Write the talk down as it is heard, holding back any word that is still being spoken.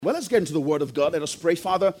Well, let's get into the Word of God. Let us pray.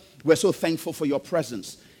 Father, we're so thankful for your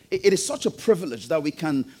presence. It is such a privilege that we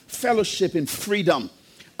can fellowship in freedom.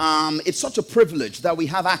 It's such a privilege that we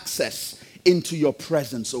have access into your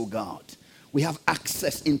presence, oh God. We have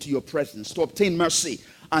access into your presence to obtain mercy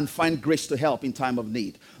and find grace to help in time of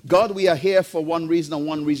need. God, we are here for one reason and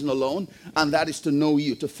one reason alone, and that is to know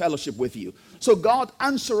you, to fellowship with you. So God,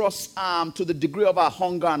 answer us to the degree of our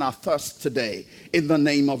hunger and our thirst today in the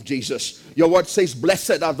name of Jesus. Your word says,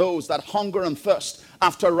 blessed are those that hunger and thirst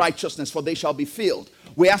after righteousness, for they shall be filled.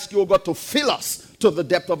 We ask you, O God, to fill us to the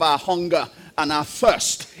depth of our hunger and our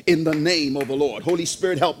thirst in the name of the Lord. Holy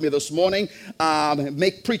Spirit, help me this morning.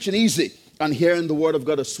 Make preaching easy and hearing the word of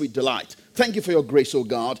God a sweet delight. Thank you for your grace, O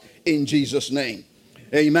God, in Jesus' name.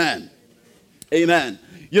 Amen. Amen.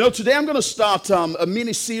 You know, today I'm going to start a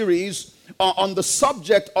mini-series on the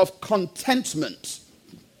subject of contentment.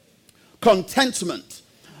 Contentment.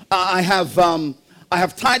 I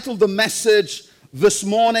have titled the message this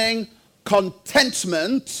morning,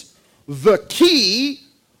 Contentment, the Key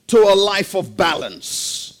to a Life of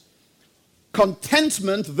Balance.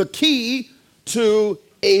 Contentment, the key to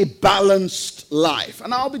a balanced life.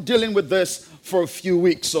 And I'll be dealing with this for a few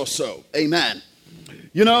weeks or so. Amen.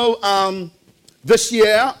 You know, this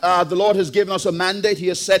year, the Lord has given us a mandate. He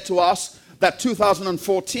has said to us that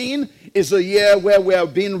 2014 is a year where we are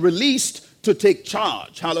being released to take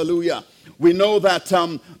charge. Hallelujah. We know that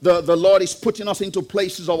the Lord is putting us into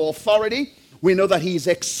places of authority. We know that He's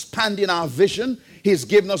expanding our vision. He's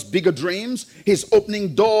given us bigger dreams. He's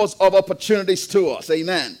opening doors of opportunities to us.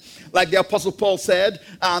 Amen. Like the Apostle Paul said,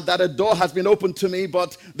 that a door has been opened to me,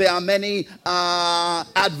 but there are many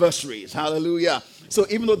adversaries. Hallelujah. So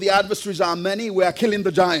even though the adversaries are many, we are killing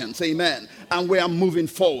the giants. Amen. And we are moving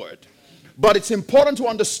forward. But it's important to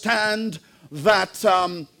understand that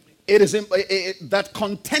that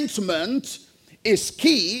contentment is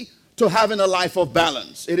key to having a life of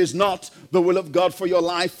balance. It is not the will of God for your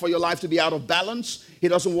life to be out of balance. He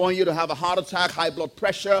doesn't want you to have a heart attack, high blood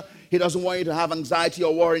pressure. He doesn't want you to have anxiety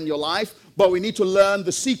or worry in your life. But we need to learn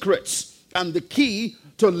the secrets and the key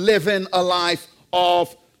to living a life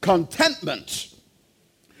of contentment.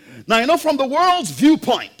 Now, you know, from the world's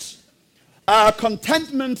viewpoint,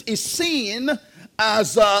 contentment is seen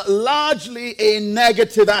as largely a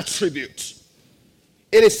negative attribute.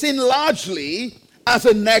 It is seen largely as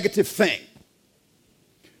a negative thing.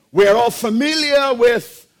 We're all familiar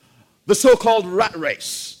with the so-called rat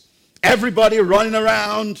race. Everybody running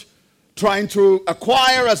around trying to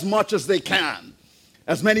acquire as much as they can,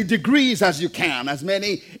 as many degrees as you can, as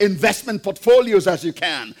many investment portfolios as you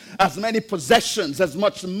can, as many possessions, as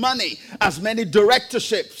much money, as many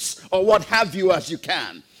directorships or what have you as you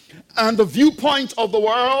can. And the viewpoint of the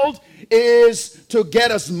world is to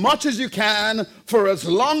get as much as you can for as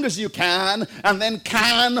long as you can, and then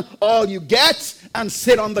can all you get and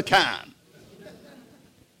sit on the can.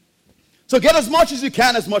 So get as much as you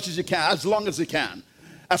can, as long as you can,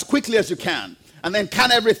 as quickly as you can, and then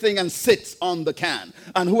can everything and sit on the can.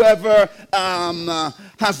 And whoever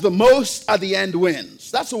has the most at the end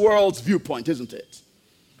wins. That's the world's viewpoint, isn't it?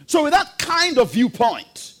 So with that kind of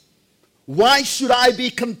viewpoint, why should I be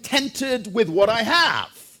contented with what I have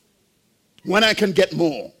when I can get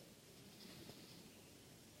more?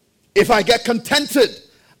 If I get contented,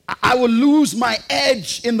 I will lose my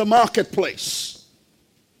edge in the marketplace.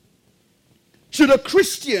 Should a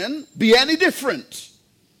Christian be any different?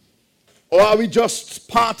 Or are we just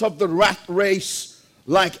part of the rat race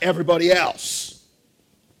like everybody else?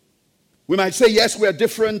 We might say, yes, we are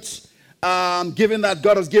different, given that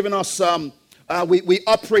God has given us, we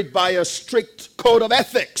operate by a strict code of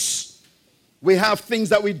ethics. We have things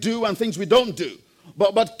that we do and things we don't do.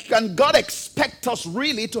 But can God expect us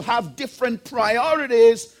really to have different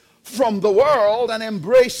priorities from the world and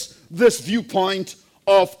embrace this viewpoint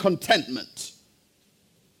of contentment?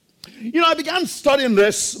 You know, I began studying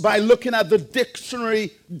this by looking at the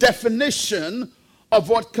dictionary definition of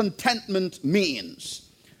what contentment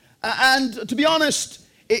means. And to be honest,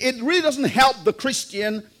 it really doesn't help the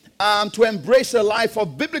Christian to embrace a life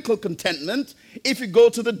of biblical contentment if you go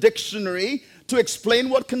to the dictionary to explain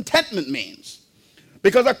what contentment means.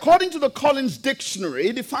 Because according to the Collins Dictionary,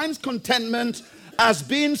 it defines contentment as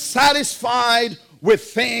being satisfied with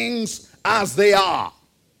things as they are.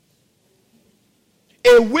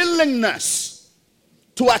 A willingness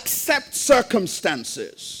to accept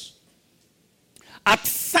circumstances.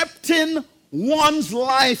 Accepting one's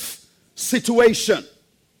life situation.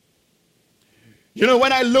 You know,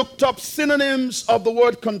 when I looked up synonyms of the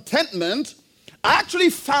word contentment, I actually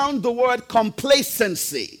found the word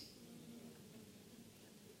complacency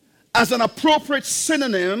as an appropriate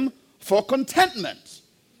synonym for contentment.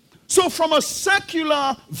 So from a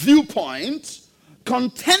secular viewpoint,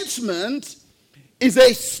 contentment is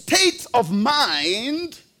a state of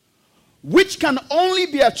mind which can only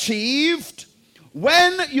be achieved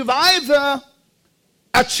when you've either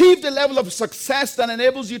achieved a level of success that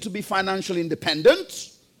enables you to be financially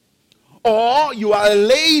independent, or you are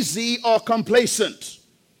lazy or complacent,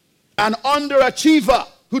 an underachiever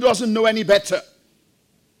who doesn't know any better.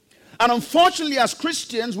 And unfortunately, as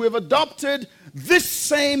Christians, we've adopted this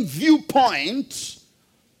same viewpoint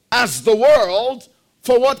as the world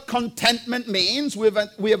for what contentment means.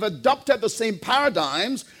 We have adopted the same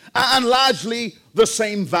paradigms and largely the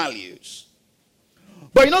same values.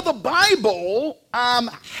 But you know, the Bible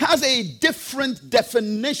has a different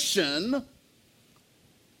definition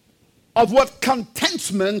of what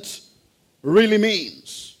contentment really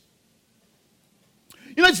means.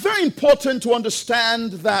 You know, it's very important to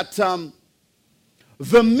understand that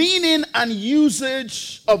the meaning and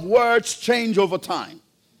usage of words change over time.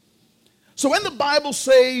 So when the Bible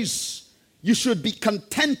says you should be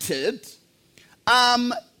contented,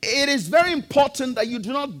 it is very important that you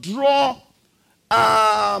do not draw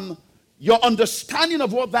your understanding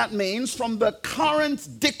of what that means from the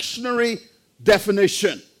current dictionary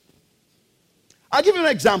definition. I'll give you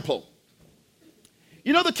an example.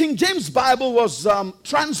 You know, the King James Bible was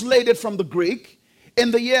translated from the Greek in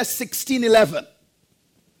the year 1611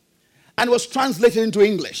 and was translated into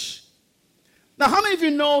English. Now, how many of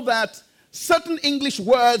you know that certain English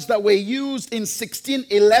words that were used in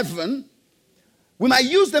 1611, we might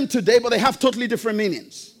use them today, but they have totally different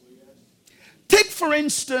meanings? Take, for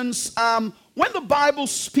instance, when the Bible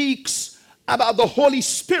speaks about the Holy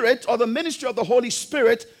Spirit or the ministry of the Holy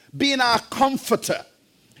Spirit being our comforter,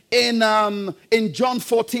 in John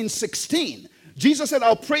 14:16, Jesus said,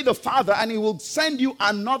 I'll pray the Father and he will send you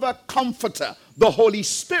another comforter, the Holy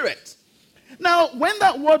Spirit. Now, when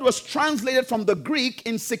that word was translated from the Greek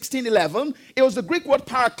in 1611, it was the Greek word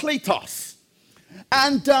parakletos.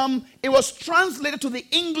 And it was translated to the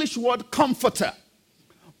English word comforter.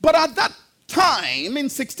 But at that time, in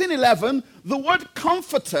 1611, the word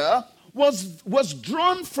comforter was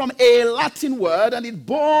drawn from a Latin word, and it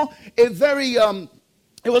bore a very...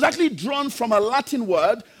 it was actually drawn from a Latin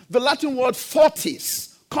word, the Latin word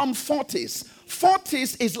fortis, comfortis.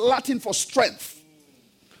 Fortis is Latin for strength.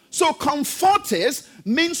 So comfortis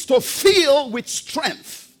means to feel with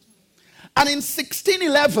strength. And in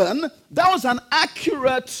 1611, that was an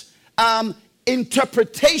accurate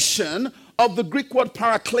interpretation of the Greek word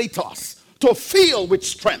parakletos, to feel with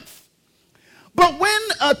strength. But when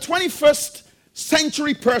a 21st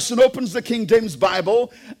century person opens the King James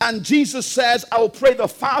Bible and Jesus says, I will pray the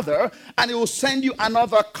Father and he will send you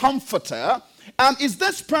another comforter, is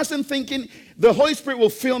this person thinking the Holy Spirit will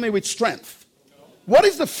fill me with strength? What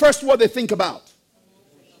is the first word they think about?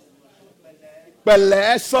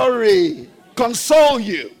 Console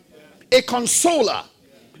you. A consoler.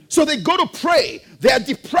 So they go to pray. They are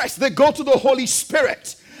depressed. They go to the Holy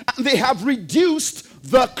Spirit. And they have reduced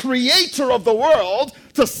the creator of the world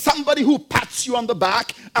to somebody who pats you on the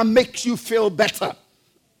back and makes you feel better.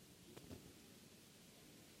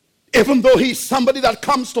 Even though he's somebody that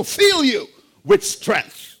comes to fill you with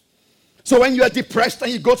strength. So when you are depressed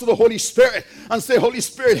and you go to the Holy Spirit and say, Holy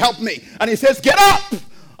Spirit, help me. And he says, get up.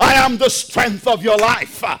 I am the strength of your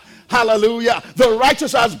life. Hallelujah. The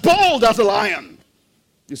righteous are as bold as a lion.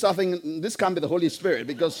 You start thinking, this can't be the Holy Spirit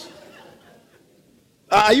because...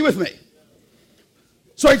 are you with me?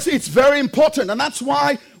 So it's very important. And that's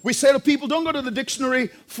why we say to people, don't go to the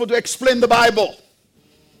dictionary to explain the Bible.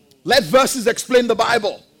 Let verses explain the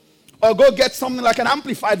Bible. Or go get something like an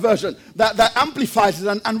amplified version that amplifies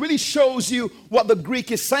it and really shows you what the Greek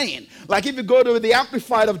is saying. Like if you go to the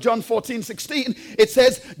amplified of John 14:16, it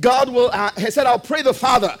says, God will, he said, I'll pray the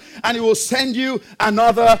Father and he will send you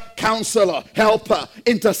another counselor, helper,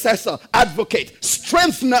 intercessor, advocate,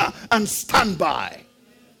 strengthener, and standby.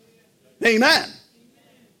 Amen.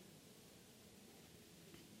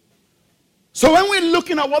 So when we're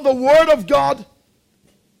looking at what the Word of God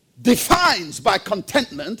defines by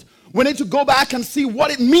contentment, we need to go back and see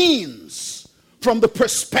what it means from the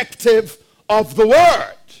perspective of the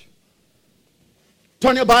Word.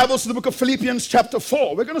 Turn your Bibles to the book of Philippians chapter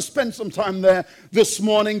 4. We're going to spend some time there this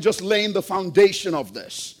morning just laying the foundation of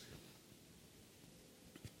this.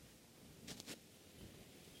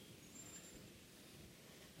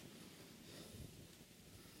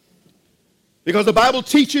 Because the Bible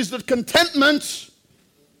teaches that contentment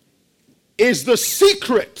is the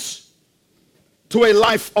secret to a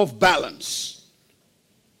life of balance.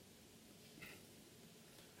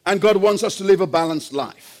 And God wants us to live a balanced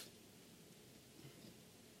life.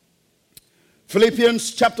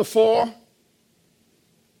 Philippians chapter 4.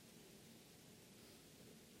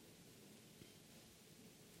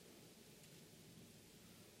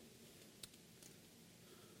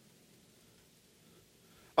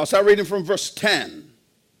 I'll start reading from verse 10.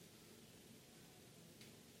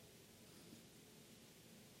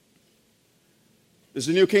 This is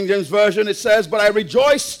the New King James Version. It says, "But I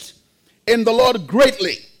rejoiced in the Lord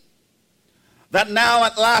greatly, that now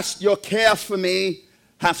at last your care for me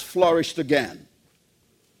has flourished again.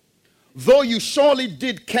 Though you surely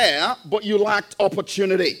did care, but you lacked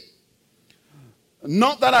opportunity.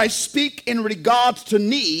 Not that I speak in regard to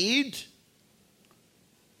need,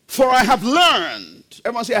 for I have learned."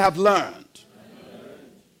 Everyone say, "I have learned."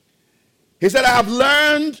 He said, "I have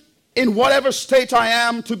learned in whatever state I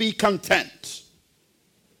am to be content.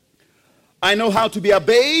 I know how to be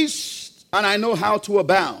abased, and I know how to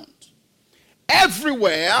abound.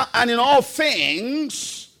 Everywhere and in all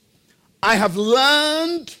things, I have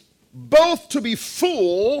learned both to be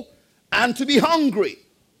full and to be hungry,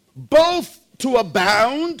 both to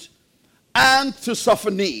abound and to suffer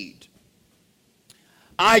need.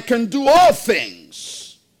 I can do all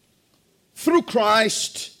things through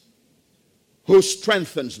Christ who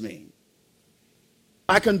strengthens me."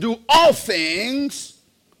 I can do all things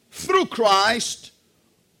through Christ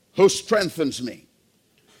who strengthens me.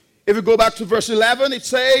 If you go back to verse 11, it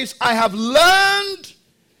says, "I have learned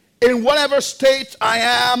in whatever state I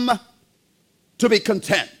am to be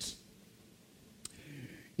content."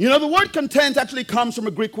 You know, the word content actually comes from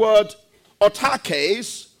a Greek word,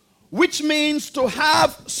 autarkes, which means to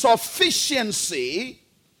have sufficiency,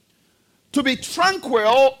 to be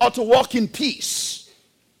tranquil, or to walk in peace.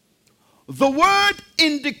 The word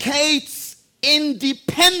indicates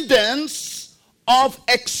independence of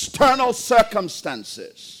external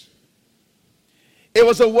circumstances. It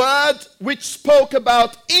was a word which spoke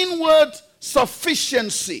about inward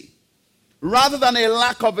sufficiency rather than a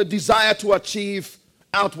lack of a desire to achieve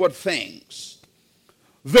outward things.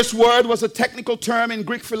 This word was a technical term in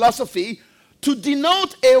Greek philosophy to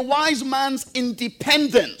denote a wise man's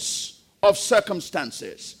independence of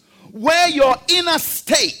circumstances, where your inner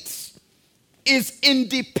state is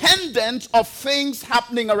independent of things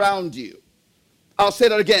happening around you. I'll say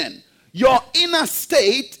that again. Your inner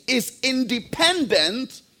state is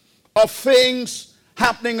independent of things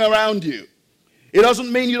happening around you. It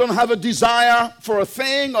doesn't mean you don't have a desire for a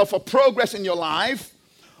thing or for progress in your life,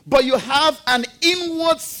 but you have an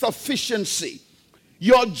inward sufficiency.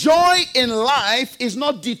 Your joy in life is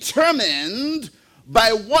not determined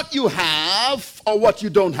by what you have or what you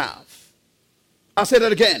don't have. I'll say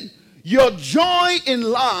that again. Your joy in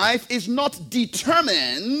life is not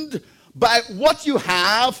determined by what you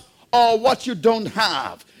have or what you don't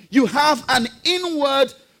have. You have an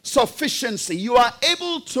inward sufficiency. You are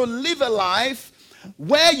able to live a life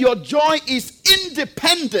where your joy is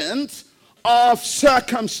independent of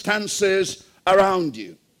circumstances around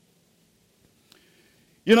you.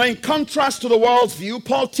 You know, in contrast to the world's view,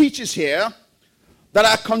 Paul teaches here that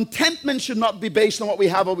our contentment should not be based on what we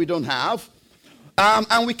have or we don't have.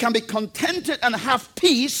 And we can be contented and have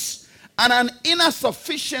peace and an inner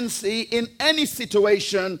sufficiency in any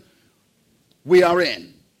situation we are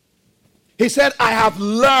in. He said, "I have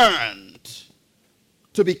learned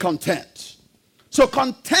to be content." So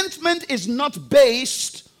contentment is not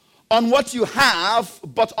based on what you have,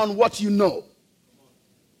 but on what you know.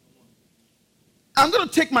 I'm going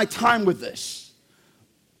to take my time with this,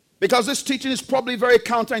 because this teaching is probably very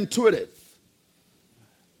counterintuitive.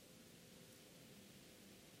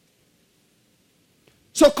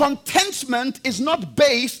 So contentment is not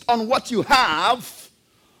based on what you have,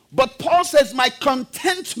 but Paul says my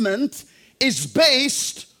contentment is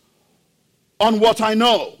based on what I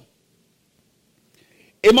know.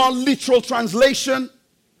 A more literal translation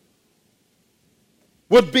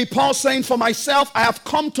would be Paul saying, "For myself, I have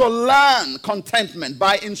come to learn contentment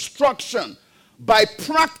by instruction, by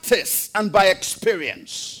practice, and by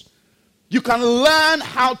experience." You can learn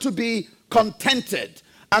how to be contented.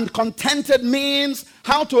 And contented means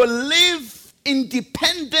how to live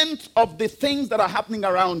independent of the things that are happening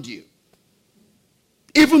around you,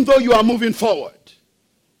 even though you are moving forward.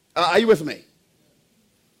 Are you with me?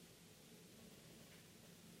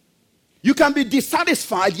 You can be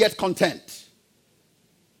dissatisfied yet content.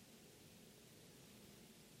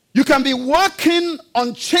 You can be working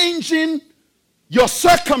on changing your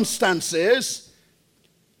circumstances,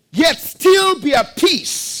 yet still be at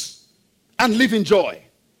peace and live in joy.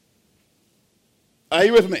 Are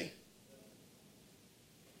you with me?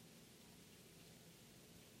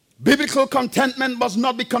 Biblical contentment must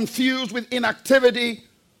not be confused with inactivity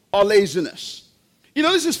or laziness. You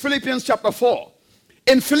know, this is Philippians chapter 4.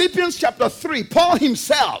 In Philippians chapter 3, Paul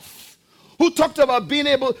himself, who talked about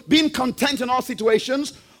being content in all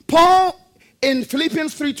situations, Paul in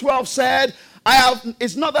Philippians 3:12 said,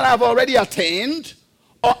 it's not that I've already attained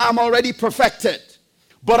or I'm already perfected,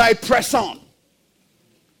 but I press on.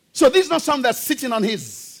 So this is not something that's sitting on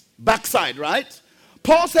his backside, right?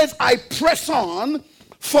 Paul says, I press on,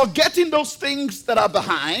 forgetting those things that are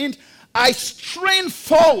behind. I strain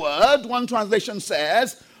forward, one translation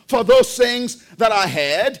says, for those things that are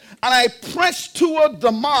ahead, and I press toward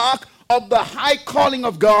the mark of the high calling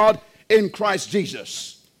of God in Christ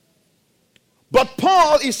Jesus. But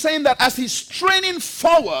Paul is saying that as he's straining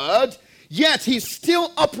forward, yet he's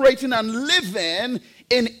still operating and living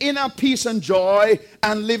in inner peace and joy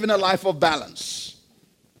and living a life of balance.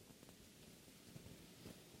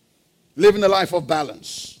 Living a life of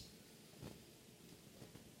balance.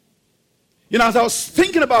 You know, as I was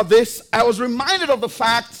thinking about this, I was reminded of the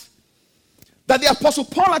fact that the Apostle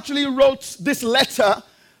Paul actually wrote this letter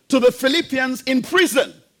to the Philippians in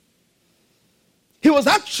prison. He was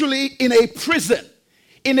actually in a prison,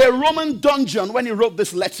 in a Roman dungeon when he wrote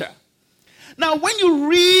this letter. Now, when you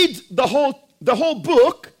read the whole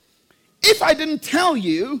book, if I didn't tell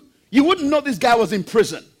you, you wouldn't know this guy was in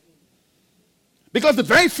prison. Because the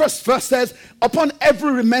very first verse says, upon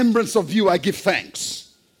every remembrance of you, I give thanks.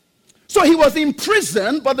 So he was in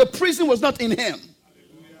prison, but the prison was not in him.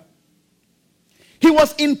 He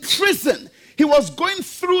was in prison. He was going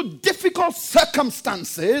through difficult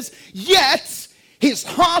circumstances, yet his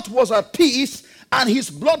heart was at peace and his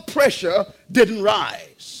blood pressure didn't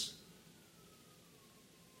rise.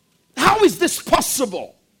 How is this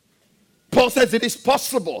possible? Paul says it is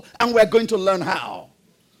possible, and we're going to learn how.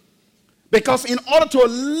 Because in order to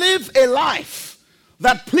live a life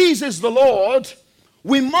that pleases the Lord,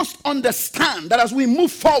 we must understand that as we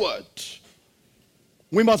move forward,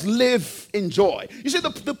 we must live in joy. You see,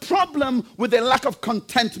 the problem with a lack of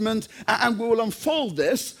contentment, and we will unfold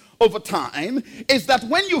this over time, is that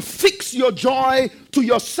when you fix your joy to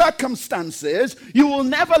your circumstances, you will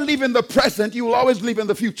never live in the present, you will always live in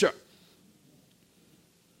the future.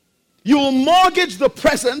 You will mortgage the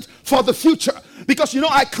present for the future. Because, you know,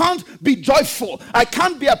 I can't be joyful. I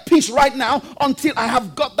can't be at peace right now until I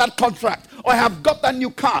have got that contract. Or I have got that new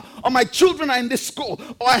car. Or my children are in this school.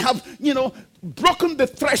 Or I have, broken the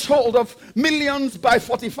threshold of millions by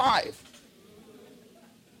 45.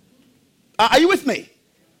 Are you with me?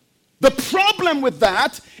 The problem with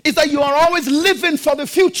that is that you are always living for the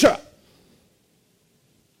future.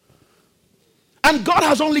 And God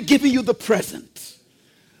has only given you the present.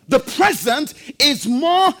 The present is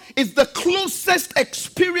the closest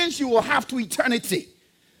experience you will have to eternity.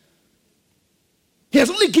 He has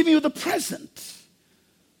only given you the present.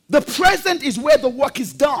 The present is where the work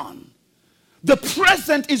is done. The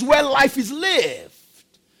present is where life is lived.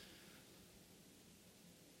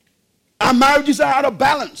 Our marriages are out of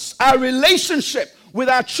balance. Our relationship with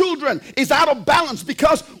our children is out of balance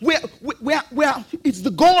because it's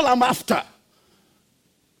the goal I'm after.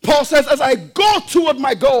 Paul says, as I go toward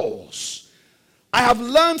my goals, I have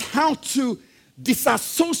learned how to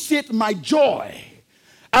disassociate my joy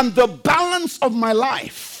and the balance of my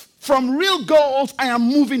life from real goals I am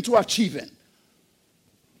moving to achieving.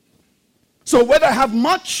 So whether I have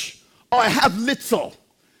much or I have little,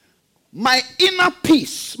 my inner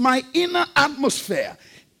peace, my inner atmosphere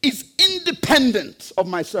is independent of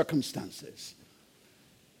my circumstances.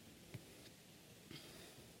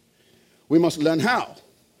 We must learn how.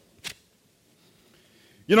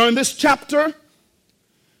 You know, in this chapter,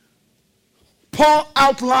 Paul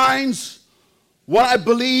outlines what I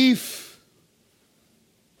believe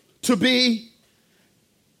to be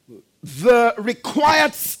the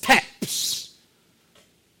required steps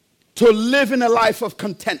to live in a life of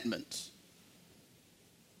contentment.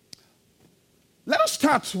 Let us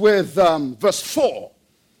start with verse 4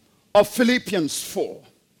 of Philippians 4.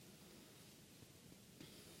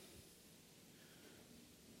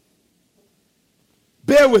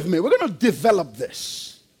 Bear with me. We're going to develop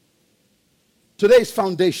this. Today's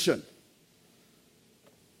foundation.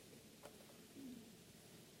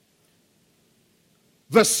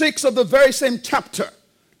 Verse 6 of the very same chapter.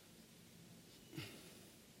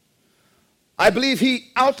 I believe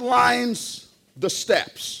he outlines the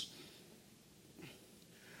steps.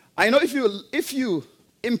 I know if you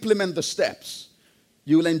implement the steps,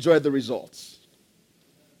 you will enjoy the results.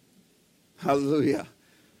 Hallelujah.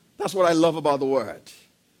 That's what I love about the word.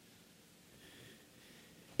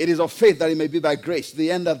 It is of faith that it may be by grace.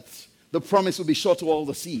 The end that the promise will be sure to all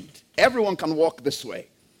the seed. Everyone can walk this way.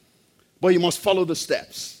 But you must follow the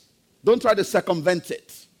steps. Don't try to circumvent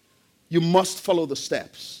it. you must follow the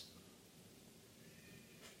steps.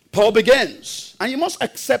 Paul begins, and you must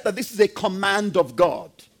accept that this is a command of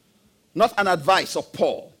God, not an advice of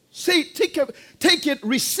Paul. Say, take it,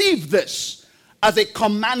 receive this as a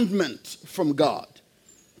commandment from God.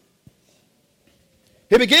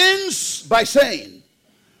 He begins by saying,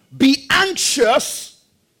 be anxious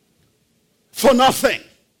for nothing.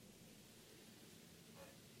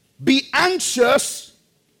 Be anxious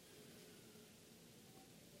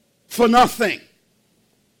for nothing.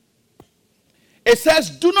 It says,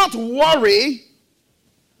 do not worry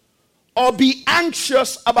or be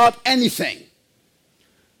anxious about anything.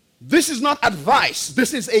 This is not advice.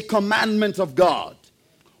 This is a commandment of God.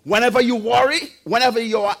 Whenever you worry, whenever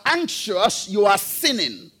you are anxious, you are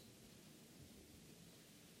sinning.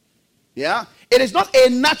 Yeah? It is not a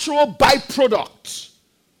natural byproduct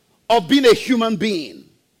of being a human being.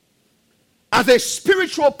 As a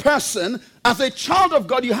spiritual person, as a child of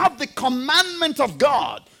God, you have the commandment of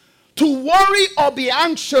God to worry or be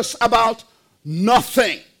anxious about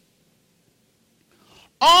nothing.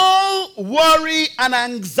 All worry and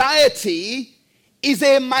anxiety is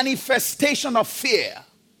a manifestation of fear.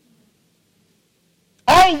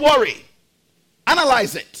 All worry,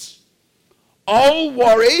 analyze it. All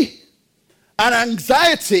worry and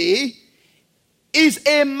anxiety is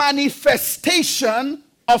a manifestation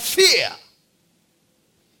of fear.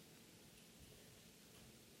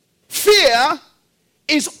 Fear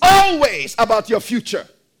is always about your future.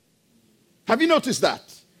 Have you noticed that?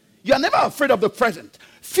 You are never afraid of the present.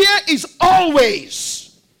 Fear is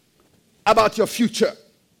always about your future.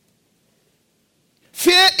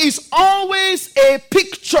 Fear is always a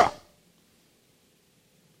picture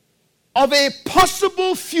of a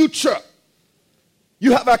possible future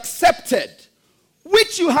you have accepted,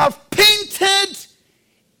 which you have painted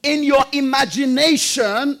in your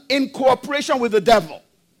imagination in cooperation with the devil.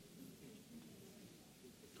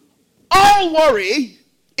 All worry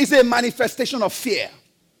is a manifestation of fear.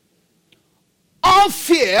 All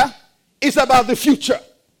fear is about the future.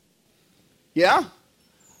 Yeah?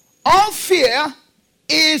 All fear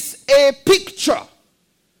is a picture.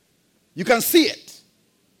 You can see it.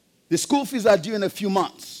 The school fees are due in a few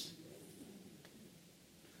months.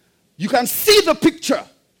 You can see the picture.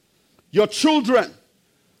 Your children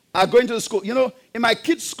are going to the school. You know, in my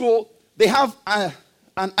kids' school, they have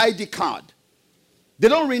an ID card. They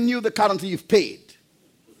don't renew the card until you've paid.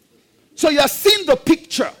 So you are seeing the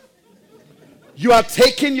picture. You are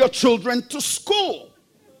taking your children to school.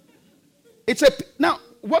 Now,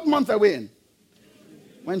 what month are we in?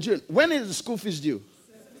 When June. When is the school fees due?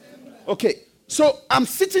 September. Okay, so I'm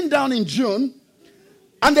sitting down in June,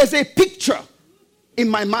 and there's a picture in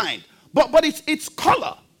my mind, but it's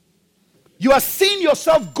color. You are seeing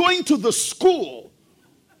yourself going to the school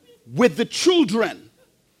with the children,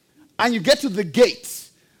 and you get to the gate,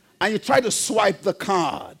 and you try to swipe the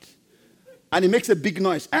card, and it makes a big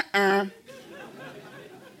noise.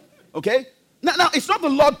 Okay? Now, it's not the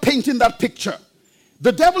Lord painting that picture.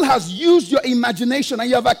 The devil has used your imagination, and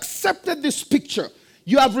you have accepted this picture.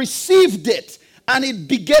 You have received it, and it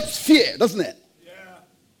begets fear, doesn't it? Yeah.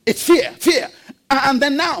 It's fear. And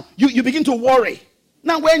then now, you begin to worry.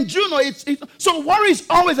 Now, when so worry is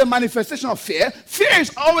always a manifestation of fear. Fear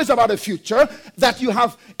is always about a future, that you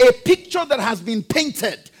have a picture that has been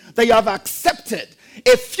painted, that you have accepted.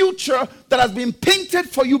 A future that has been painted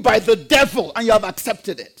for you by the devil, and you have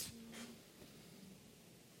accepted it.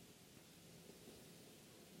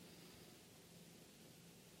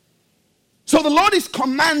 So the Lord is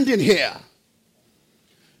commanding here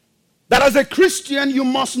that as a Christian, you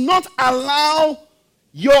must not allow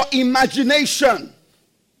your imagination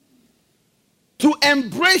to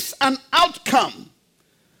embrace an outcome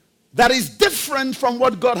that is different from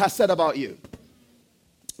what God has said about you.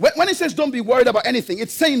 When it says don't be worried about anything,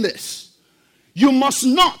 it's saying this. You must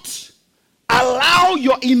not allow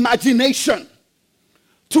your imagination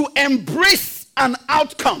to embrace an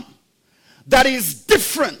outcome that is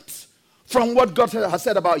different from what God has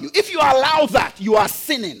said about you. If you allow that, you are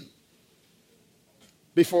sinning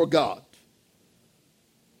before God.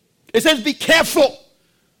 It says be careful,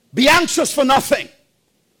 be anxious for nothing.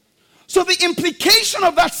 So the implication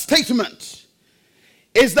of that statement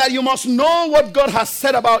is that you must know what God has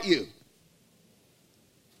said about you.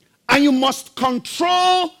 And you must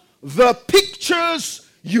control the pictures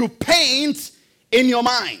you paint in your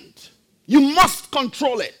mind. You must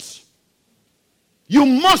control it. You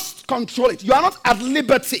must control it. You are not at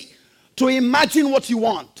liberty to imagine what you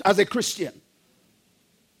want as a Christian.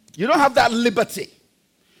 You don't have that liberty.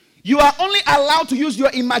 You are only allowed to use your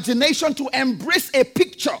imagination to embrace a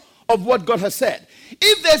picture of what God has said.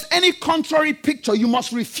 If there's any contrary picture, you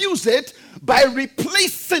must refuse it by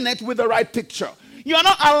replacing it with the right picture. You are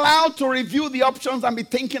not allowed to review the options and be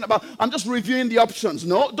thinking about, I'm just reviewing the options.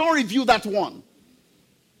 No, don't review that one.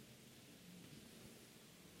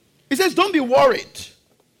 He says, don't be worried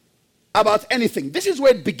about anything. This is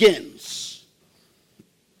where it begins.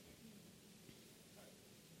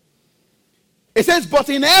 It says, but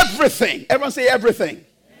in everything, everyone say everything.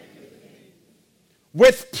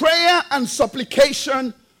 With prayer and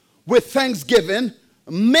supplication, with thanksgiving,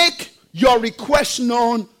 make your request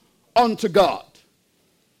known unto God.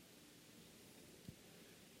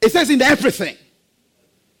 It says in everything.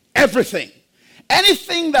 Everything.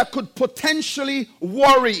 Anything that could potentially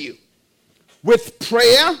worry you, with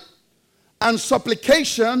prayer and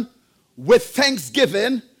supplication, with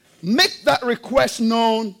thanksgiving, make that request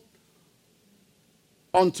known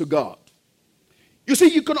unto God. You see,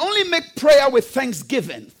 you can only make prayer with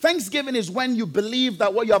thanksgiving. Thanksgiving is when you believe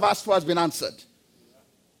that what you have asked for has been answered.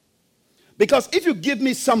 Because if you give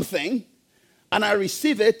me something and I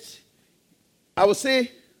receive it, I will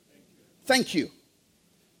say, thank you.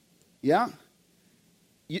 Yeah?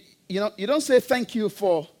 You know, you don't say thank you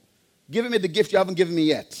for giving me the gift you haven't given me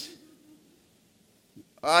yet.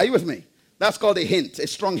 Are you with me? That's called a hint, a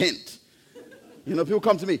strong hint. You know, people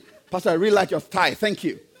come to me, Pastor, I really like your tie. Thank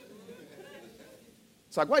you.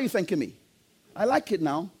 It's like, why are you thanking me? I like it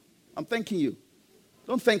now. I'm thanking you.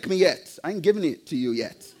 Don't thank me yet. I ain't giving it to you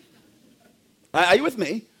yet. Are you with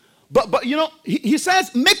me? But you know, he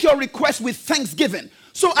says, make your request with thanksgiving.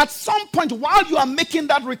 So at some point while you are making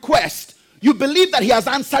that request, you believe that he has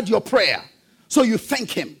answered your prayer. So you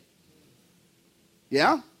thank him.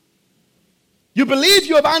 Yeah? You believe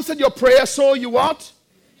you have answered your prayer, so you what?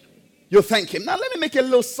 You thank him. Now let me make a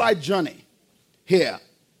little side journey here.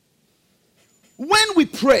 When we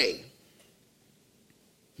pray,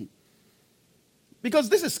 because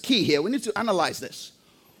this is key here, we need to analyze this.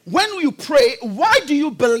 When you pray, why do you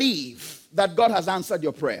believe that God has answered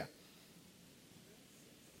your prayer?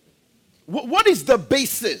 What is the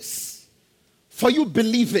basis for you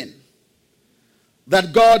believing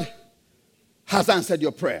that God has answered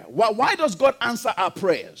your prayer? Why does God answer our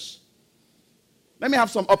prayers? Let me have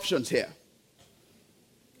some options here.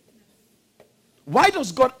 Why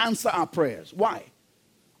does God answer our prayers? Why?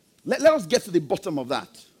 Let us get to the bottom of that.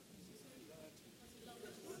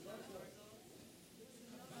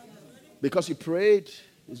 Because he prayed,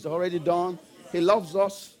 it's already done. He loves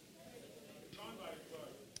us.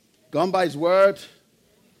 Gone by his word.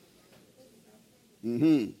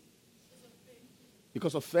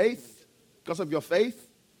 Because of faith. Because of your faith.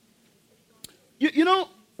 You know,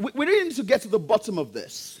 we really need to get to the bottom of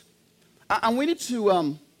this. And we need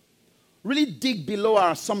to really dig below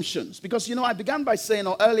our assumptions. Because, you know, I began by saying,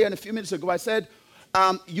 or earlier in a few minutes ago, I said,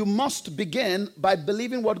 you must begin by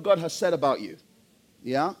believing what God has said about you.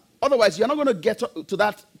 Yeah? Otherwise, you're not going to get to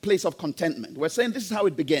that place of contentment. We're saying this is how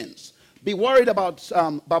it begins. Be worried about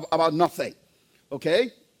nothing.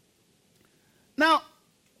 Okay? Now,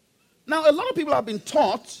 a lot of people have been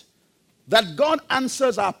taught that God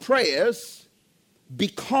answers our prayers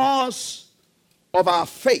because of our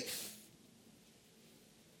faith.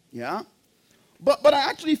 Yeah? But I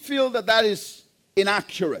actually feel that is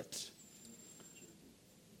inaccurate.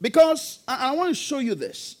 Because, I want to show you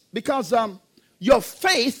this. Because your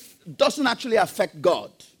faith doesn't actually affect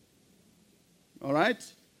God. All right?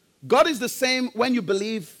 God is the same when you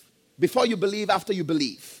believe, before you believe, after you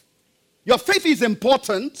believe. Your faith is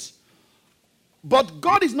important, but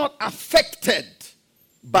God is not affected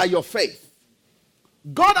by your faith.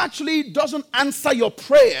 God actually doesn't answer your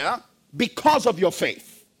prayer because of your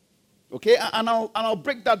faith. Okay? And I'll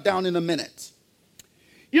break that down in a minute.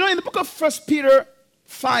 You know, in the book of 1 Peter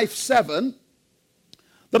 5:7,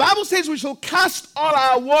 the Bible says we shall cast all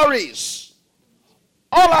our worries,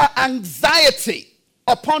 all our anxiety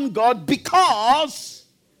upon God because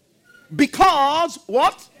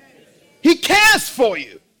what? He cares for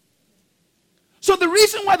you. So the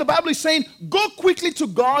reason why the Bible is saying go quickly to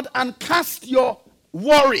God and cast your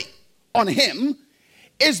worry on him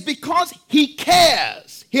is because he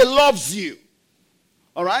cares. He loves you.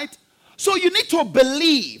 All right? So you need to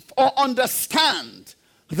believe or understand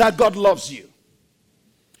that God loves you.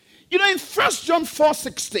 You know, in 1 John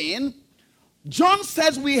 4:16, John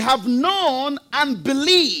says we have known and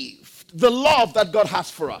believed the love that God has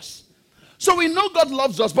for us. So we know God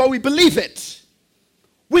loves us, but we believe it.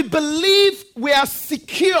 We believe we are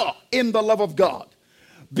secure in the love of God.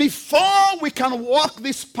 Before we can walk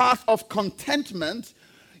this path of contentment,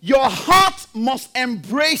 your heart must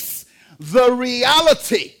embrace the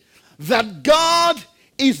reality that God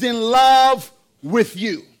is in love with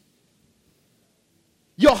you.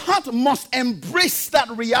 Your heart must embrace that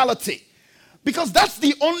reality. Because that's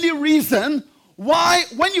the only reason why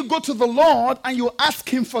when you go to the Lord and you ask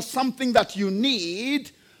him for something that you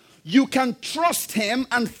need, you can trust him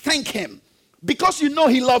and thank him. Because you know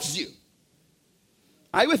he loves you.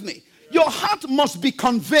 Are you with me? Your heart must be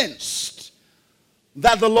convinced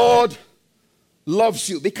that the Lord loves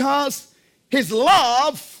you. Because his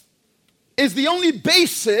love is the only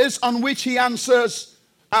basis on which he answers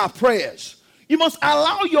our prayers. You must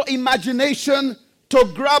allow your imagination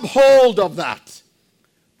to grab hold of that.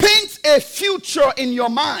 Paint a future in your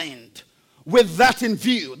mind with that in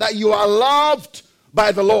view, that you are loved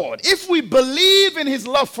by the Lord. If we believe in his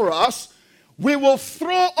love for us, we will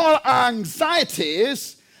throw all our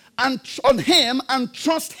anxieties on him and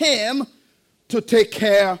trust him to take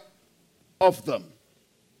care of them.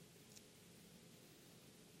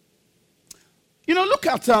 You know, look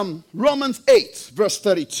at Romans 8, verse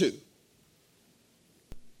 32.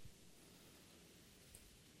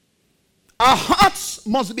 Our hearts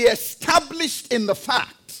must be established in the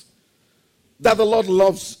fact that the Lord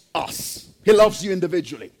loves us. He loves you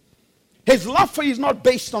individually. His love for you is not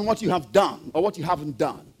based on what you have done or what you haven't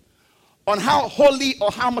done, on how holy or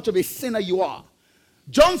how much of a sinner you are.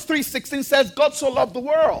 John 3:16 says, God so loved the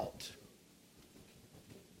world.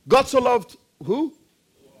 God so loved who?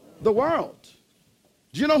 The world.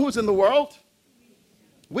 Do you know who's in the world?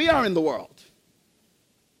 We are in the world.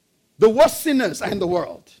 The worst sinners are in the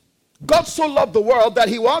world. God so loved the world that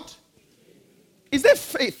he what? Is there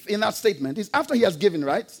faith in that statement? It's after he has given,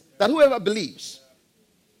 right? That whoever believes.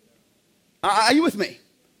 Are you with me?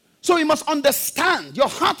 So you must understand. Your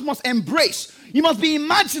heart must embrace. You must be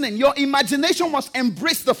imagining. Your imagination must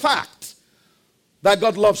embrace the fact that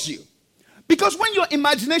God loves you. Because when your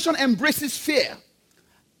imagination embraces fear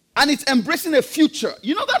and it's embracing a future,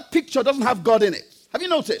 you know that picture doesn't have God in it. Have you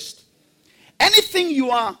noticed? Anything you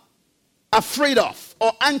are afraid of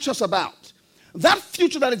or anxious about, that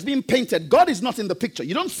future that is being painted, God is not in the picture.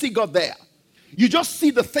 You don't see God there. You just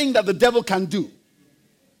see the thing that the devil can do.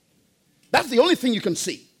 That's the only thing you can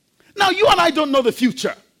see. Now, you and I don't know the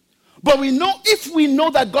future. But we know, if we know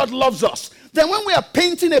that God loves us, then when we are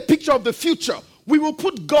painting a picture of the future, we will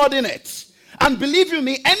put God in it. And believe you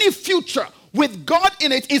me, any future with God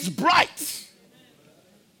in it is bright.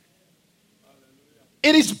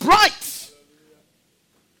 It is bright.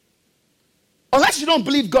 Unless you don't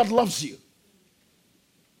believe God loves you.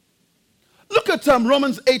 Look at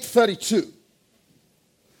Romans 8:32.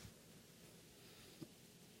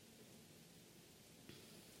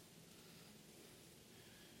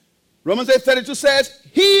 Romans 8:32 says,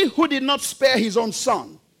 he who did not spare his own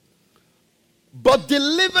son, but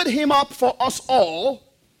delivered him up for us all,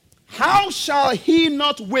 how shall he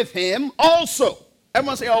not with him also?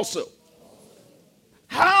 Everyone say also.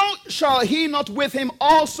 How shall he not with him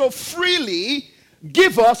also freely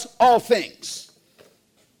give us all things?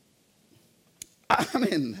 I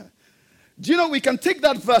mean, do you know we can take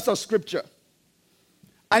that verse of scripture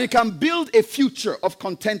and you can build a future of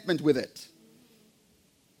contentment with it.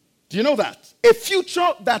 Do you know that? A future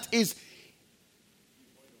that is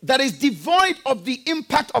devoid of the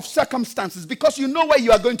impact of circumstances because you know where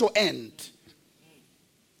you are going to end.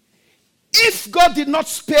 If God did not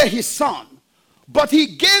spare his son, but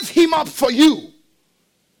he gave him up for you,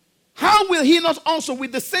 how will he not also,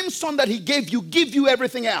 with the same son that he gave you, give you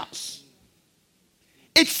everything else?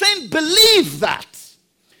 It's saying believe that.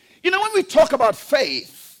 You know, when we talk about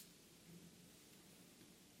faith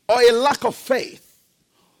or a lack of faith,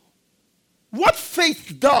 what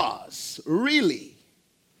faith does really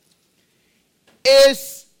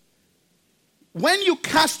is when you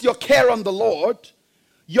cast your care on the Lord,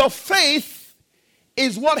 your faith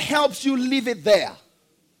is what helps you leave it there.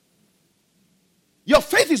 Your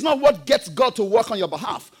faith is not what gets God to work on your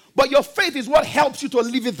behalf, but your faith is what helps you to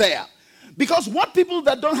leave it there. Because what people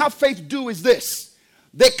that don't have faith do is this.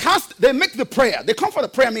 They make the prayer. They come for the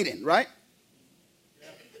prayer meeting, right?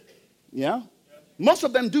 Yeah? Most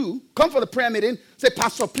of them do. Come for the prayer meeting. Say,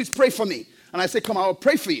 Pastor, please pray for me. And I say, come, I will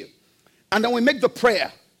pray for you. And then we make the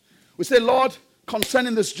prayer. We say, Lord,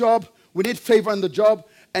 concerning this job, we need favor in the job.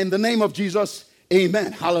 In the name of Jesus,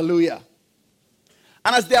 amen. Hallelujah.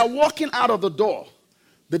 And as they are walking out of the door,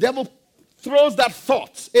 the devil throws that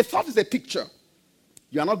thought. A thought is a picture.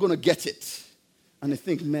 You are not going to get it. And they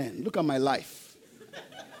think, man, look at my life.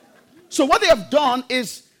 So what they have done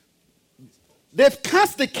is they've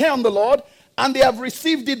cast the care on the Lord and they have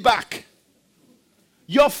received it back.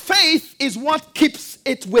 Your faith is what keeps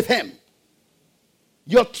it with him.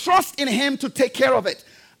 Your trust in him to take care of it.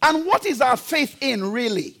 And what is our faith in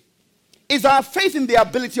really? Is our faith in the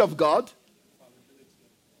ability of God?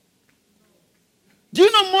 Do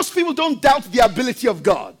you know most people don't doubt the ability of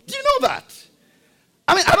God? Do you know that?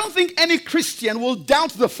 I mean, I don't think any Christian will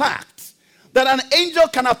doubt the fact that an angel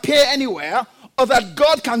can appear anywhere or that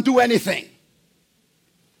God can do anything.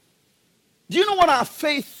 Do you know what our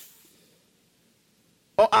faith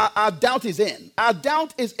or our doubt is in? Our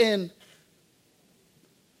doubt is in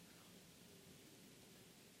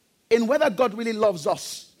whether God really loves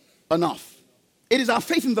us enough. It is our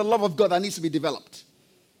faith in the love of God that needs to be developed.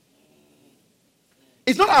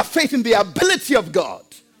 It's not our faith in the ability of God.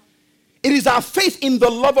 It is our faith in the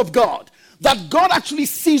love of God. That God actually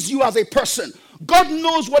sees you as a person. God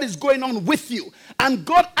knows what is going on with you. And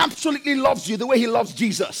God absolutely loves you the way he loves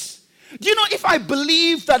Jesus. Do you know, if I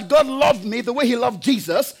believe that God loved me the way he loved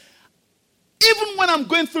Jesus, even when I'm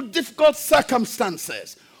going through difficult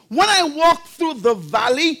circumstances, when I walk through the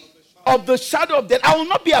valley of the shadow of death, I will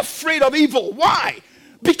not be afraid of evil. Why?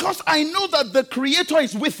 Because I know that the Creator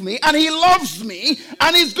is with me and he loves me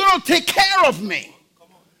and he's going to take care of me.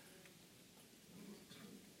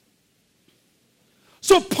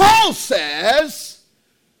 So Paul says,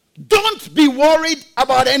 don't be worried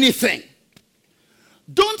about anything.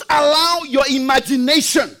 Don't allow your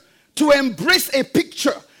imagination to embrace a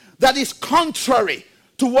picture that is contrary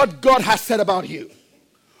to what God has said about you.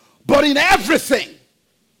 But in everything,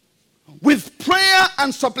 with prayer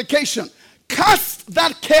and supplication, cast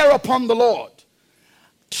that care upon the Lord.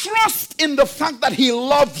 Trust in the fact that he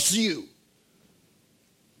loves you.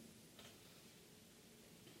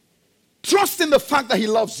 Trust in the fact that he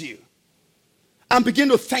loves you. And begin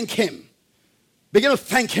to thank him. Begin to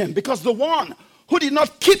thank him, because the one who did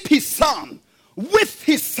not keep his son, with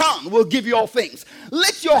his son will give you all things.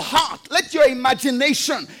 Let your heart, let your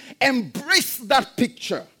imagination embrace that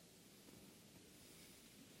picture.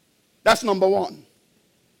 That's number one.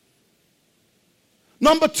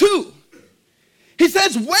 Number two, he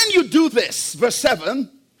says, when you do this, verse 7,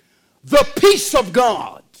 the peace of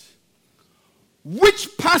God,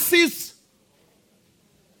 which passes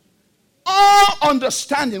all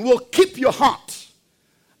understanding, will keep your heart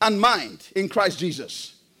and mind in Christ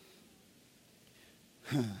Jesus.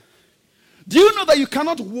 Do you know that you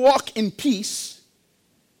cannot walk in peace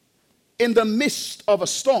in the midst of a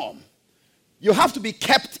storm? You have to be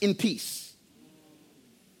kept in peace.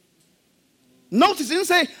 Notice, he didn't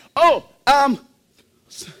say,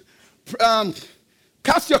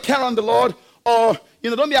 cast your care on the Lord, or,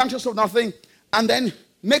 don't be anxious of nothing, and then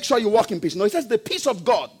make sure you walk in peace. No, it says the peace of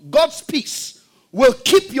God, God's peace, will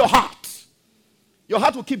keep your heart. Your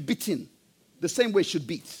heart will keep beating the same way it should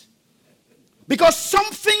beat. Because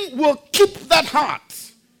something will keep that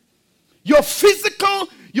heart. Your physical,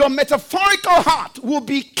 your metaphorical heart will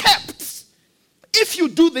be kept. If you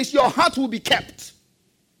do this, your heart will be kept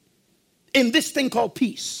in this thing called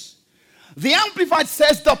peace. The Amplified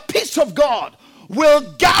says the peace of God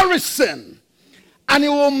will garrison and it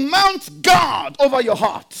will mount guard over your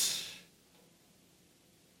heart.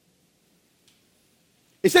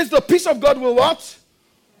 It says the peace of God will what?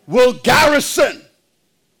 Will garrison.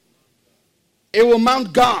 It will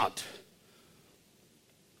mount guard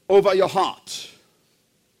over your heart.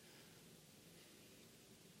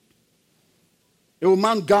 It will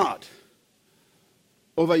mount guard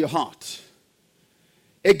over your heart.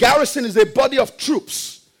 A garrison is a body of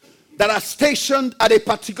troops that are stationed at a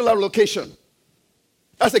particular location.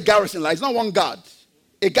 That's a garrison. Like, it's not one guard.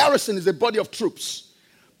 A garrison is a body of troops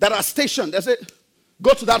that are stationed. They say,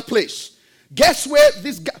 go to that place. Guess where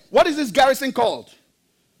what is this garrison called?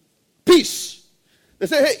 Peace. They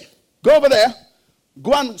say, hey, go over there.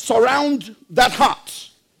 Go and surround that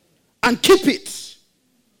heart and keep it.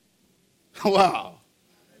 Wow.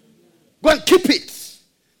 Go and keep it.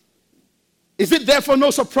 Is it therefore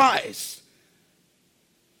no surprise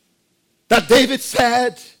that David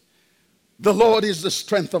said, the Lord is the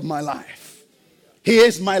strength of my life. He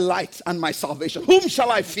is my light and my salvation. Whom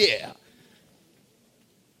shall I fear?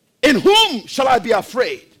 In whom shall I be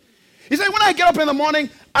afraid? He said, when I get up in the morning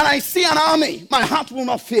and I see an army, my heart will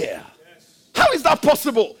not fear. How is that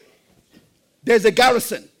possible? There's a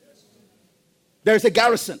garrison. There's a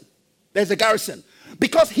garrison. There's a garrison.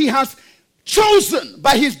 Because he has chosen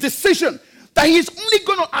by his decision that he's only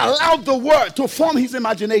going to allow the word to form his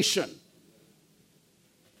imagination.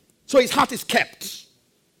 So his heart is kept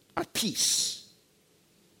at peace.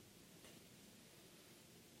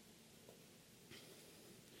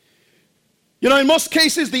 In most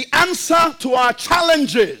cases, the answer to our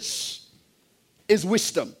challenges is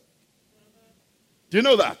wisdom. Do you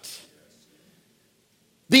know that?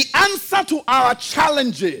 The answer to our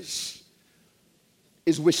challenges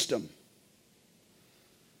is wisdom.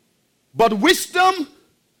 But wisdom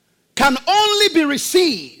can only be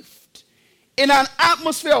received in an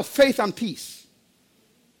atmosphere of faith and peace.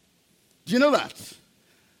 Do you know that?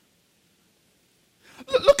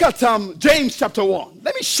 Look at James chapter 1.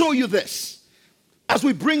 Let me show you this as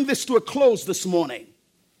we bring this to a close this morning.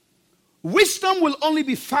 Wisdom will only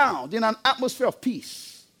be found in an atmosphere of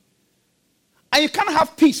peace. And you can't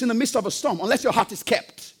have peace in the midst of a storm unless your heart is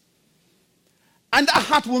kept. And that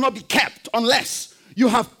heart will not be kept unless you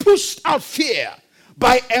have pushed out fear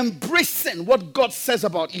by embracing what God says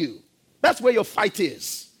about you. That's where your fight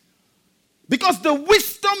is. Because the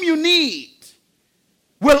wisdom you need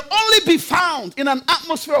will only be found in an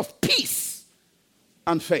atmosphere of peace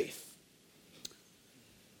and faith.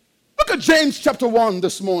 Look at James chapter 1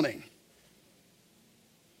 this morning.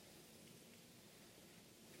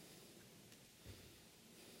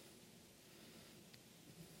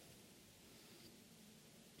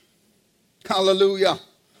 Hallelujah.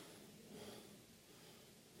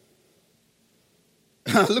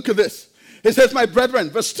 Look at this. It says, my brethren,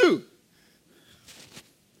 verse 2.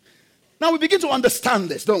 Now we begin to understand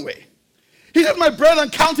this, don't we? He says, my brethren,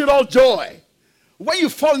 count it all joy when you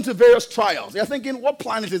fall into various trials. You're thinking, what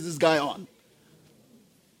planet is this guy on?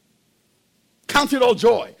 Count it all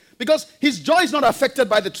joy. Because his joy is not affected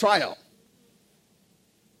by the trial.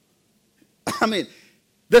 I mean,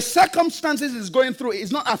 the circumstances he's going through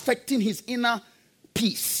is not affecting his inner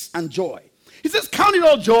peace and joy. He says, count it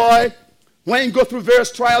all joy when you go through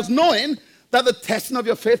various trials, knowing that the testing of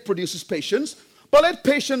your faith produces patience. But let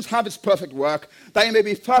patience have its perfect work, that you may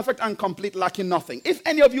be perfect and complete, lacking nothing. If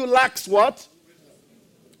any of you lacks what?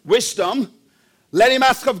 Wisdom. Let him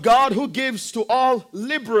ask of God, who gives to all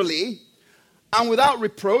liberally and without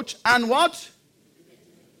reproach. And what?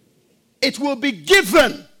 It will be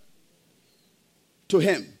given to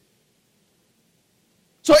him.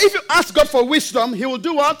 So if you ask God for wisdom, he will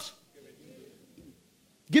do what?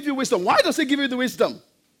 Give you wisdom. Why does he give you the wisdom?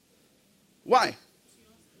 Why?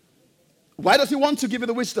 Why does he want to give you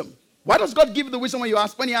the wisdom? Why does God give you the wisdom when you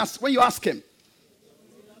ask him?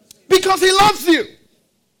 Because he loves you.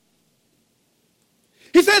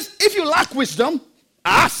 He says, if you lack wisdom,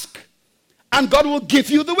 ask, and God will give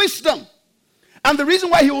you the wisdom. And the reason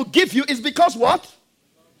why he will give you is because what?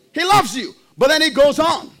 He loves you. But then it goes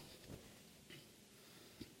on.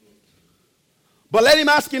 But let him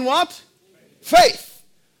ask in what? Faith.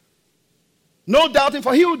 No doubting,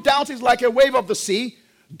 for he who doubts is like a wave of the sea,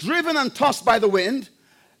 driven and tossed by the wind.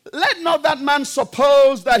 Let not that man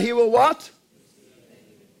suppose that he will what?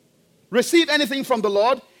 Receive anything from the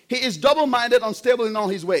Lord. He is double-minded, unstable in all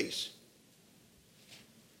his ways.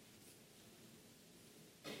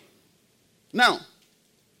 Now,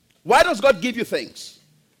 why does God give you things?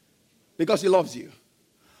 Because he loves you.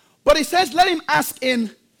 But he says, let him ask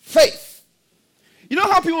in faith. You know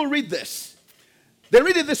how people read this? They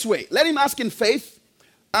read it this way. Let him ask in faith.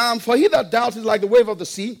 For he that doubts is like the wave of the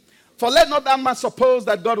sea. For let not that man suppose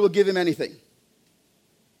that God will give him anything.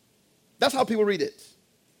 That's how people read it.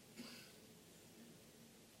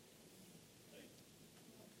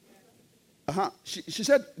 She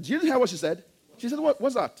said, did you hear what she said? She said,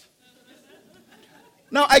 what's that?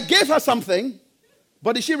 Now, I gave her something,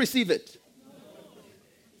 but did she receive it?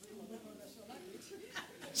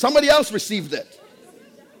 Somebody else received it.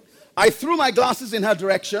 I threw my glasses in her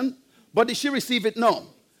direction, but did she receive it? No.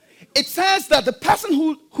 It says that the person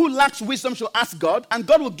who lacks wisdom shall ask God, and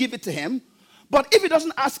God will give it to him. But if he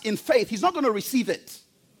doesn't ask in faith, he's not going to receive it.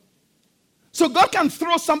 So God can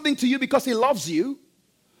throw something to you because he loves you.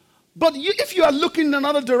 But if you are looking in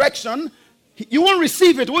another direction, you won't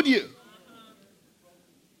receive it, would you?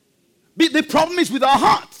 The problem is with our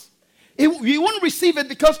hearts. You won't receive it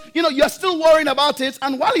because, you're still worrying about it.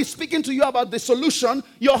 And while he's speaking to you about the solution,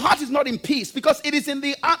 your heart is not in peace, because it is in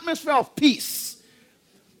the atmosphere of peace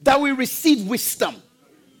that we receive wisdom.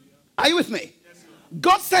 Are you with me?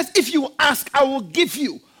 God says, if you ask, I will give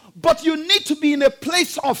you. But you need to be in a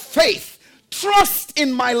place of faith. Trust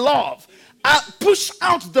in my love. Push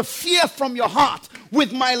out the fear from your heart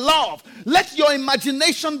with my love. Let your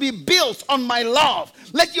imagination be built on my love.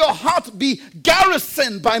 Let your heart be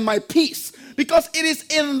garrisoned by my peace. Because it is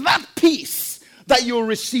in that peace that you'll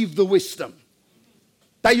receive the wisdom.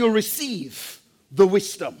 That you'll receive the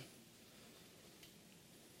wisdom.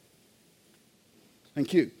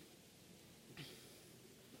 Thank you.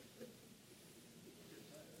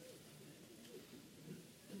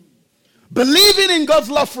 Believing in God's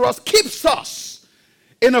love for us keeps us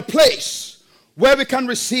in a place where we can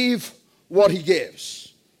receive what he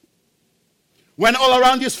gives. When all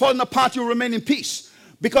around you is falling apart, you remain in peace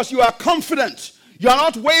because you are confident. You are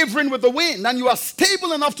not wavering with the wind, and you are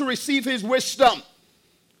stable enough to receive his wisdom,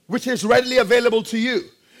 which is readily available to you.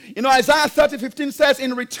 Isaiah 30:15 says,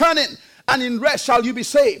 in returning, and in rest shall you be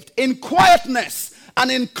saved. In quietness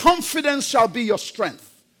and in confidence shall be your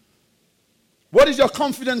strength. What is your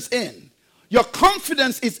confidence in? Your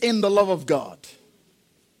confidence is in the love of God.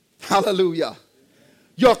 Hallelujah.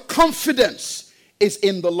 Your confidence is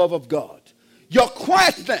in the love of God. Your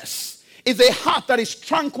quietness is a heart that is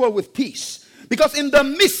tranquil with peace. Because in the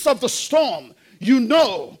midst of the storm, you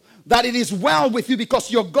know that it is well with you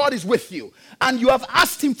because your God is with you. And you have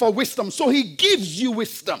asked him for wisdom, so he gives you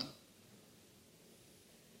wisdom.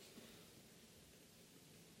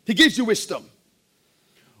 He gives you wisdom.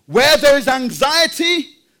 Where there is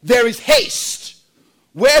anxiety, there is haste.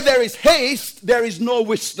 Where there is haste, there is no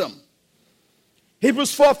wisdom.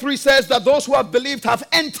 Hebrews 4:3 says that those who have believed have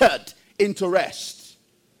entered into rest.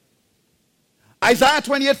 Isaiah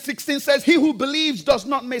 28:16 says, he who believes does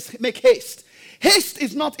not make haste. Haste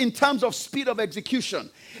is not in terms of speed of execution.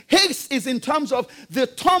 Haste is in terms of the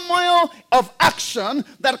turmoil of action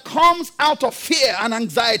that comes out of fear and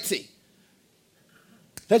anxiety.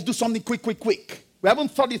 Let's do something quick. We haven't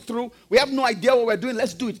thought it through. We have no idea what we're doing.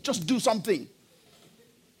 Let's do it. Just do something.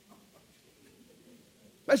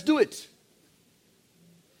 Let's do it.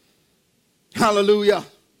 Hallelujah.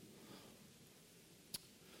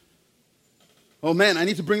 Oh man, I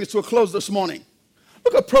need to bring this to a close this morning.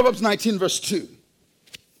 Look at Proverbs 19 verse 2.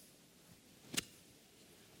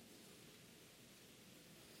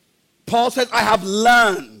 Paul says, I have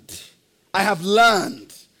learned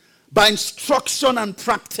by instruction and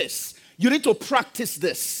practice. You need to practice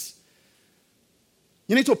this.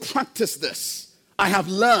 You need to practice this. I have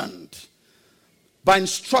learned by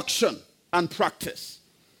instruction and practice.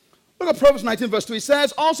 Look at Proverbs 19 verse 2. It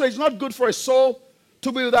says, also it's not good for a soul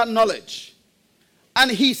to be without knowledge. And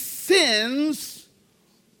he sins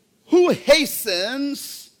who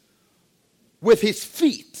hastens with his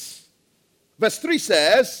feet. Verse 3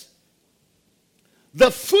 says, the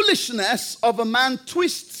foolishness of a man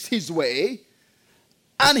twists his way,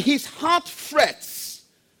 and his heart frets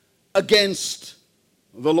against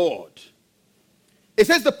the Lord. It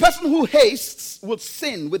says the person who hastes will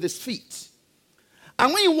sin with his feet.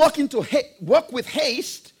 And when you walk with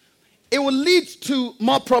haste, it will lead to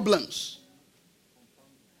more problems.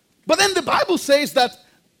 But then the Bible says that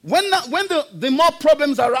when the more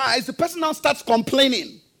problems arise, the person now starts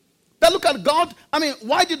complaining. That look at God,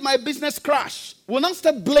 why did my business crash? We'll now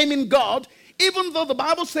start blaming God, even though the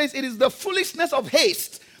Bible says it is the foolishness of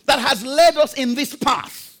haste that has led us in this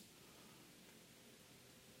path.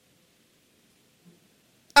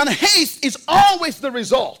 And haste is always the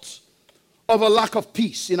result of a lack of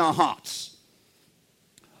peace in our hearts.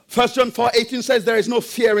 1 John 4:18 says there is no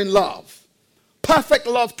fear in love. Perfect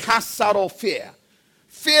love casts out all fear.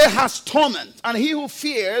 Fear has torment, and he who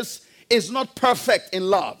fears is not perfect in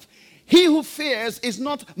love. He who fears is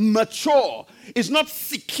not mature, is not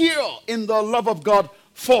secure in the love of God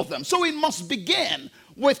for them. So it must begin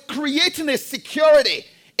with creating a security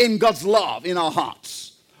in God's love in our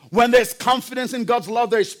hearts. When there's confidence in God's love,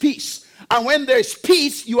 there is peace. And when there is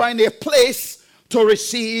peace, you are in a place to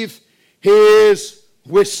receive his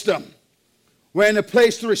wisdom. We're in a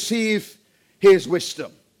place to receive his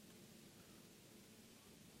wisdom.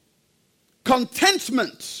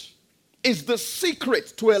 Contentment is the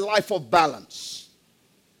secret to a life of balance.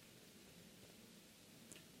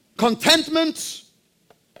 Contentment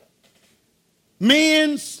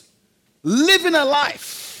means living a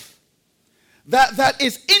life that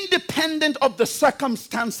is independent of the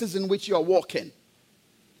circumstances in which you're walking.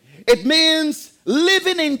 It means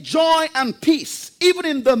living in joy and peace, even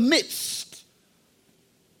in the midst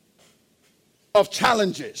of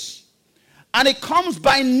challenges. And it comes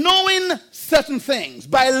by knowing certain things,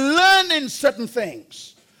 by learning certain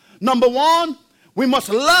things. Number one, we must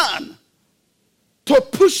learn to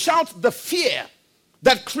push out the fear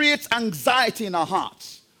that creates anxiety in our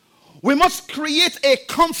hearts. We must create a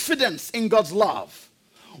confidence in God's love.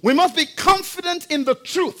 We must be confident in the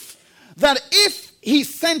truth that if he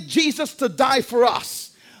sent Jesus to die for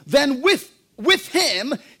us, then with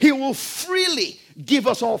him, he will freely give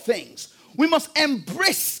us all things. We must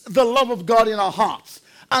embrace the love of God in our hearts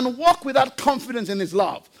and walk with that confidence in his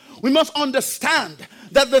love. We must understand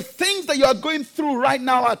that the things that you are going through right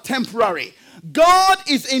now are temporary. God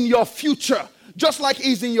is in your future, just like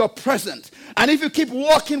he's in your present. And if you keep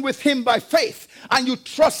walking with him by faith and you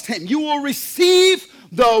trust him, you will receive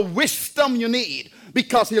the wisdom you need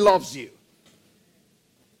because he loves you.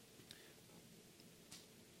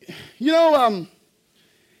 You know,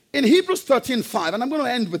 in Hebrews 13:5, and I'm going to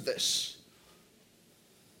end with this.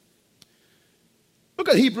 Look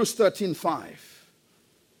at Hebrews 13:5.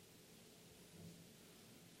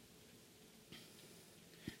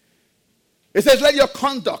 It says, let your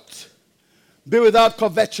conduct Be without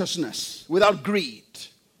covetousness, without greed.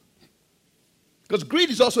 Because greed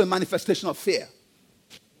is also a manifestation of fear.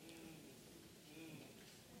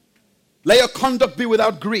 Let your conduct be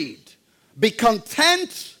without greed. Be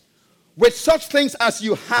content with such things as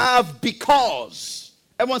you have because.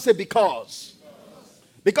 Everyone say because.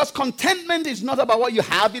 Because contentment is not about what you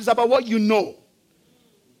have, it's about what you know.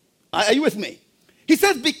 Are you with me? He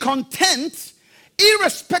says be content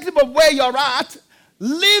irrespective of where you're at.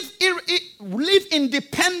 Live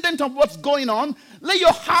independent of what's going on. Let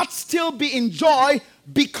your heart still be in joy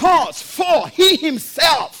because for he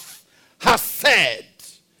himself has said,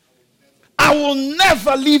 I will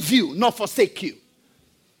never leave you nor forsake you.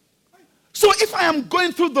 So if I am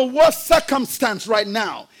going through the worst circumstance right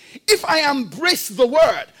now, if I embrace the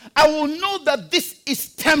word, I will know that this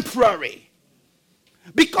is temporary.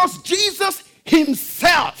 Because Jesus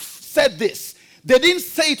himself said this. They didn't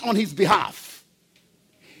say it on his behalf.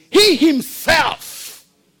 He himself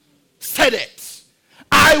said it.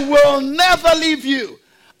 I will never leave you.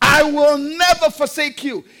 I will never forsake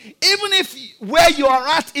you. Even if where you are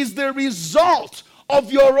at is the result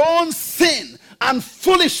of your own sin and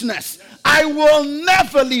foolishness, I will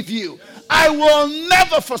never leave you. I will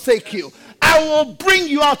never forsake you. I will bring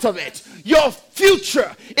you out of it. Your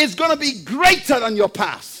future is going to be greater than your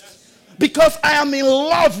past because I am in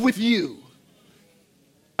love with you.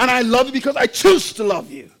 And I love you because I choose to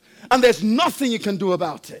love you. And there's nothing you can do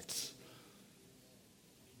about it.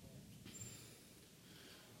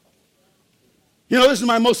 You know, this is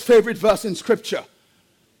my most favorite verse in Scripture.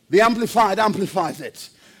 The Amplified amplifies it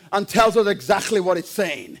and tells us exactly what it's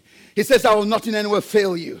saying. He says, I will not in any way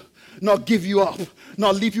fail you, nor give you up,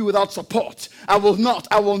 nor leave you without support. I will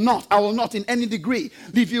not in any degree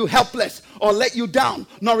leave you helpless or let you down,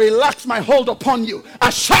 nor relax my hold upon you.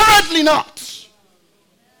 Assuredly not.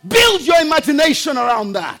 Build your imagination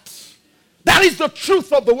around that. That is the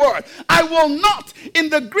truth of the word. I will not. In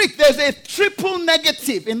the Greek, there's a triple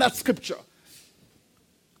negative in that scripture.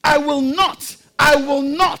 I will not. I will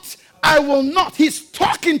not. I will not. He's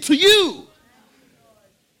talking to you.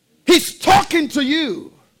 He's talking to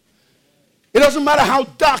you. It doesn't matter how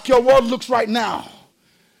dark your world looks right now.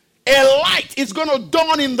 A light is going to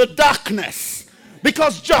dawn in the darkness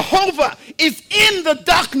because Jehovah is in the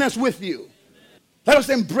darkness with you. Let us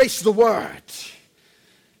embrace the word.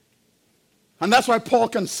 And that's why Paul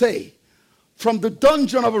can say, from the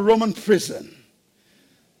dungeon of a Roman prison,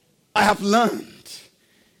 I have learned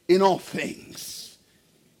in all things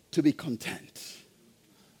to be content.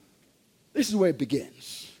 This is where it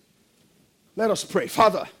begins. Let us pray.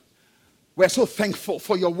 Father, we're so thankful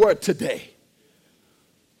for your word today.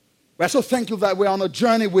 We're so thankful that we're on a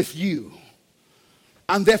journey with you.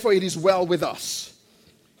 And therefore it is well with us.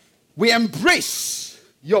 We embrace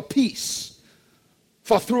your peace.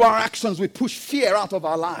 For through our actions, we push fear out of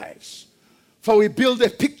our lives. For we build a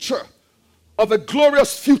picture of a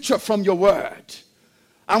glorious future from your word.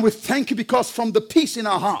 And we thank you because from the peace in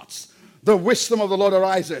our hearts, the wisdom of the Lord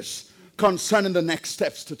arises concerning the next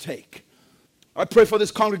steps to take. I pray for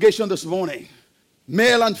this congregation this morning,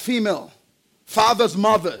 male and female, fathers,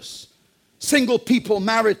 mothers, single people,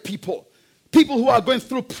 married people, people who are going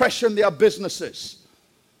through pressure in their businesses.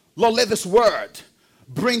 Lord, let this word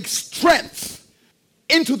bring strength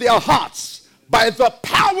into their hearts by the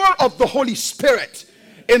power of the Holy Spirit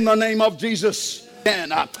in the name of Jesus. Let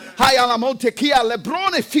the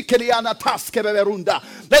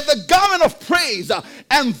garment of praise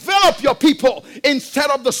envelop your people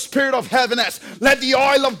instead of the spirit of heaviness. Let the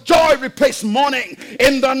oil of joy replace mourning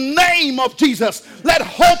in the name of Jesus. Let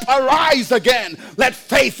hope arise again. Let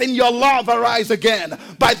faith in your love arise again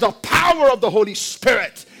by the power of the Holy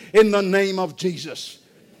Spirit in the name of Jesus.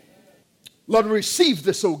 Lord, receive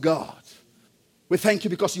this, O God. We thank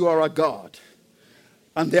you because you are our God.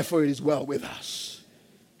 And therefore it is well with us.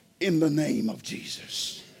 In the name of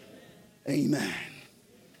Jesus. Amen.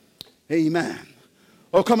 Amen.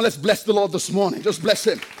 Oh, come on, let's bless the Lord this morning. Just bless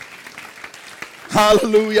him.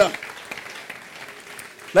 Hallelujah.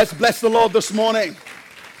 Let's bless the Lord this morning.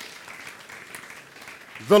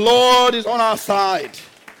 The Lord is on our side.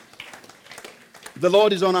 The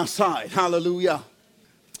Lord is on our side. Hallelujah.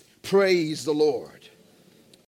 Praise the Lord.